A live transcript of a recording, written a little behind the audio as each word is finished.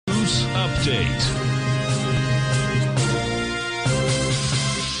News Update.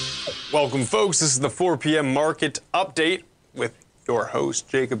 Welcome, folks. This is the 4 p.m. market update with your host,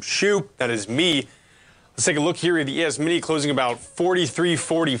 Jacob Shoup. That is me. Let's take a look here at the ES Mini closing about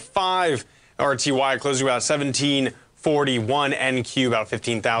 43.45. RTY closing about 17.41. NQ about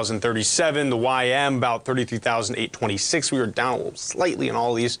 15,037. The YM about 33,826. We were down a little slightly in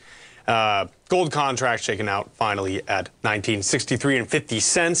all these. Gold contracts shaking out finally at 1963.50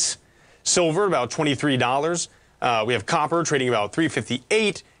 cents. Silver about $23. We have copper trading about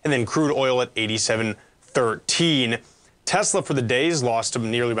 $3.58, and then crude oil at $87.13. Tesla for the days lost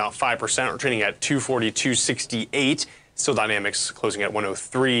nearly about 5%. We're trading at $242.68. Still Dynamics closing at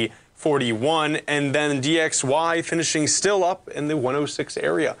 $103.41, and then DXY finishing still up in the 106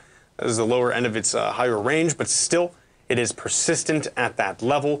 area. That is the lower end of its higher range, but still it is persistent at that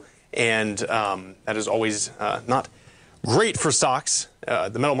level, and that is always not great for stocks.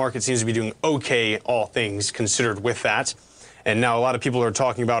 The metal market seems to be doing okay, all things considered with that. And now a lot of people are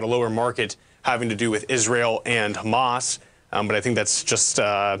talking about a lower market having to do with Israel and Hamas. But I think that's just,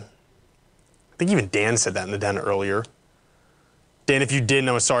 I think even Dan said that in the den earlier. Dan, if you didn't,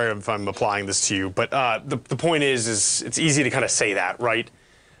 I'm sorry if I'm applying this to you. But the point is it's easy to kind of say that, right?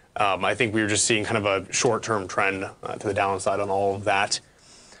 I think we were just seeing kind of a short-term trend to the downside on all of that.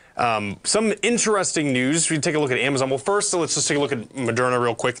 Some interesting news. We take a look at Amazon. Well, first, let's just take a look at Moderna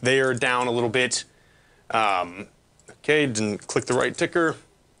real quick. They are down a little bit. Okay, didn't click the right ticker.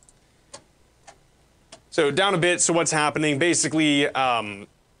 So down a bit. So what's happening? Basically, COVID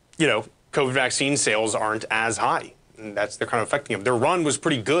vaccine sales aren't as high. And they're kind of affecting them. Their run was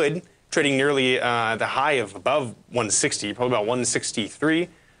pretty good, trading nearly the high of above 160, probably about 163,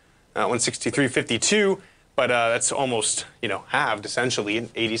 163.52. But that's almost, halved, essentially,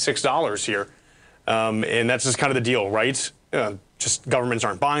 $86 here. And that's just kind of the deal, right? Just governments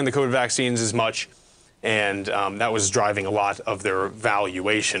aren't buying the COVID vaccines as much, and that was driving a lot of their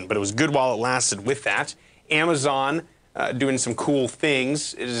valuation. But it was good while it lasted with that. Amazon doing some cool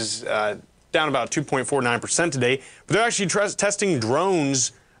things. It is down about 2.49% today. But they're actually testing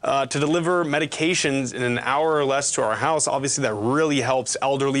drones to deliver medications in an hour or less to our house. Obviously, that really helps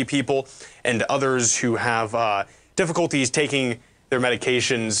elderly people and others who have difficulties taking their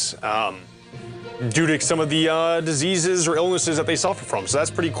medications due to some of the diseases or illnesses that they suffer from. So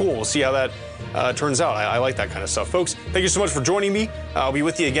that's pretty cool. We'll see how that turns out. I like that kind of stuff. Folks, thank you so much for joining me. I'll be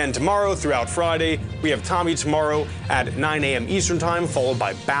with you again tomorrow throughout Friday. We have Tommy tomorrow at 9 a.m. Eastern Time, followed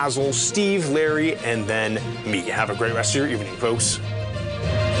by Basil, Steve, Larry, and then me. Have a great rest of your evening, folks.